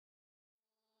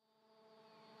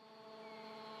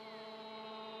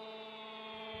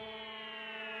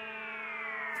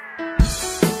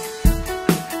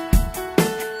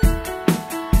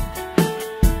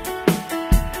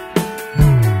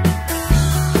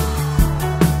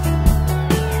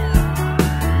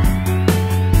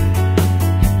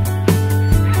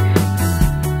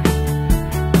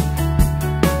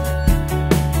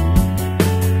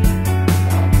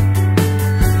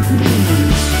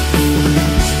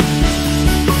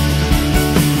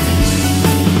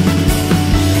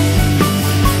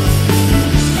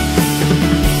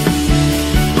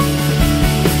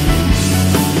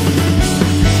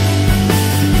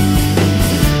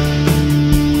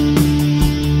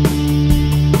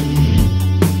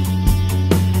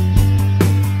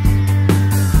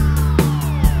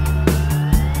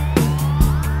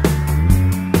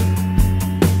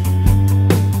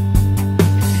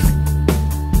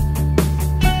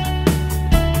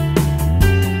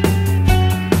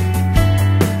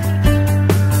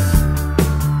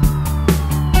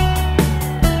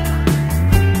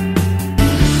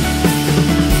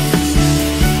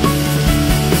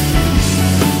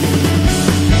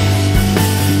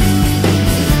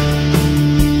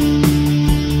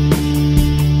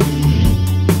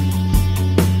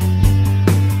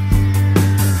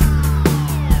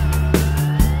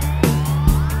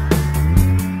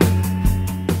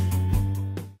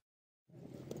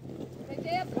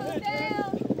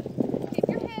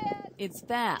It's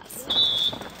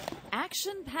fast,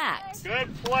 action-packed.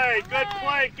 Good play,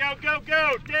 go, go,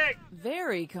 go, Dick!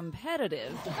 Very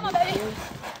competitive. Come on, baby.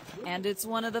 And it's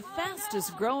one of the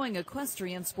fastest growing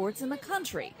equestrian sports in the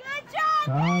country. Good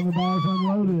job! The ball's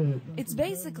unloaded. It's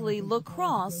basically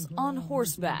lacrosse on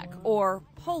horseback, or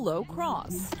polo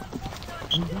cross.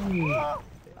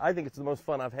 I think it's the most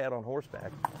fun I've had on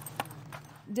horseback.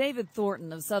 David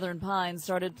Thornton of Southern Pines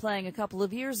started playing a couple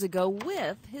of years ago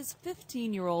with his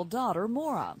 15-year-old daughter,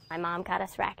 Maura. My mom got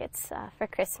us rackets for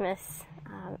Christmas,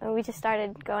 and we just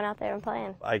started going out there and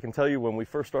playing. I can tell you when we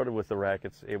first started with the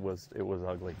rackets, it was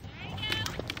ugly.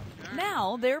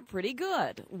 Now they're pretty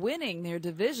good, winning their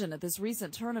division at this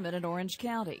recent tournament in Orange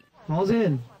County. Ball's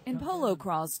in. In polo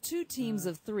cross, 2 teams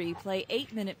of 3 play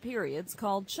 8-minute periods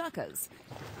called chuckas.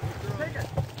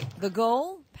 The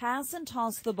goal? Pass and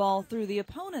toss the ball through the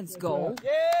opponent's goal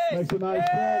Makes a nice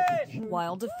catch.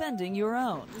 while defending your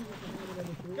own.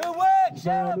 Good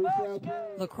work,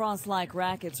 Lacrosse-like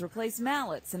rackets replace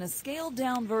mallets in a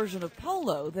scaled-down version of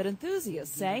polo that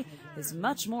enthusiasts say is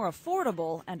much more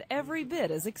affordable and every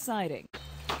bit as exciting.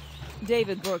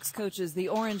 David Brooks coaches the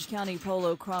Orange County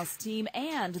Polo Cross team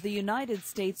and the United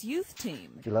States youth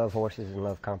team. If you love horses and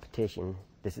love competition,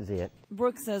 this is it.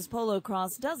 Brooks says polo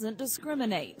cross doesn't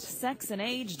discriminate. Sex and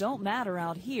age don't matter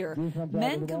out here.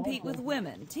 Men compete with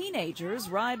women. Teenagers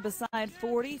ride beside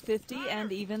 40, 50,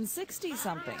 and even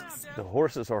 60-somethings. The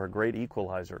horses are a great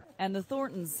equalizer. And the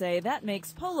Thorntons say that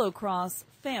makes polo cross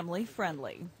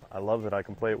family-friendly. I love that I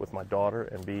can play it with my daughter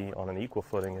and be on an equal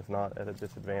footing, if not at a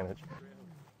disadvantage.